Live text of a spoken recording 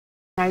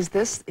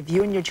This, if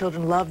you and your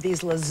children love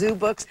these Lazoo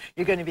books,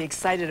 you're going to be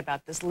excited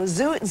about this.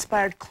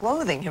 Lazoo-inspired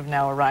clothing have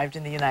now arrived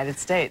in the United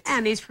States.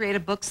 And these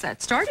creative books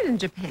that started in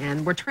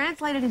Japan were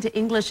translated into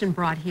English and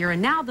brought here.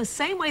 And now the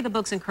same way the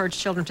books encourage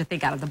children to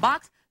think out of the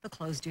box, the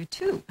clothes do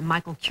too. And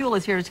Michael Kuehl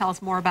is here to tell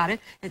us more about it.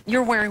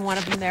 You're wearing one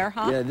of them there,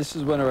 huh? Yeah, this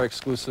is one of our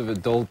exclusive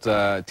adult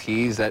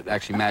tees that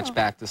actually match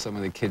back to some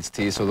of the kids'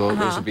 tees, so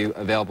those will be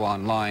available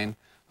online.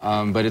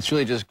 But it's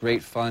really just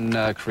great,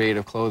 fun,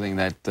 creative clothing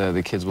that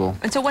the kids will...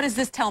 And so what does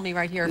this tell me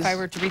right here if I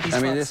were to read these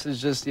books? I mean, this is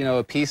just, you know,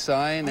 a peace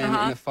sign and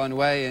in a fun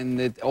way,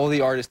 and all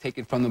the art is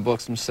taken from the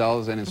books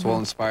themselves, and it's all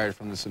inspired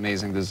from this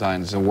amazing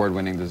design, this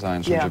award-winning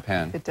designs from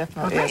Japan. It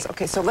definitely is.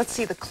 Okay, so let's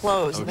see the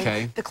clothes. Okay. I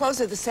mean, the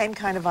clothes are the same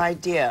kind of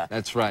idea.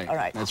 That's right. All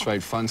right. That's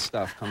right. Fun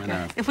stuff coming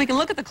out. If we can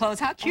look at the clothes,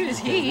 how cute is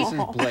he? This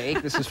is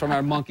Blake. This is from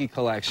our monkey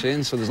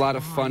collection, so there's a lot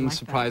of fun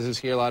surprises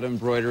here, a lot of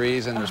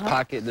embroideries, and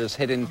there's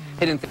hidden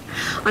things.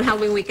 On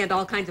Halloween weekend,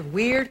 all kinds of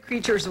weird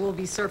creatures will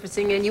be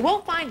surfacing, and you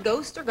won't find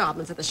ghosts or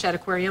goblins at the Shed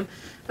Aquarium,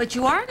 but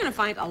you are going to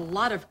find a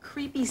lot of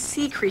creepy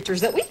sea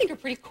creatures that we think are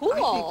pretty cool.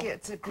 I think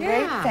it's a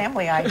great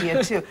family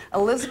idea, too.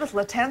 Elizabeth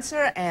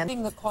Latenser and...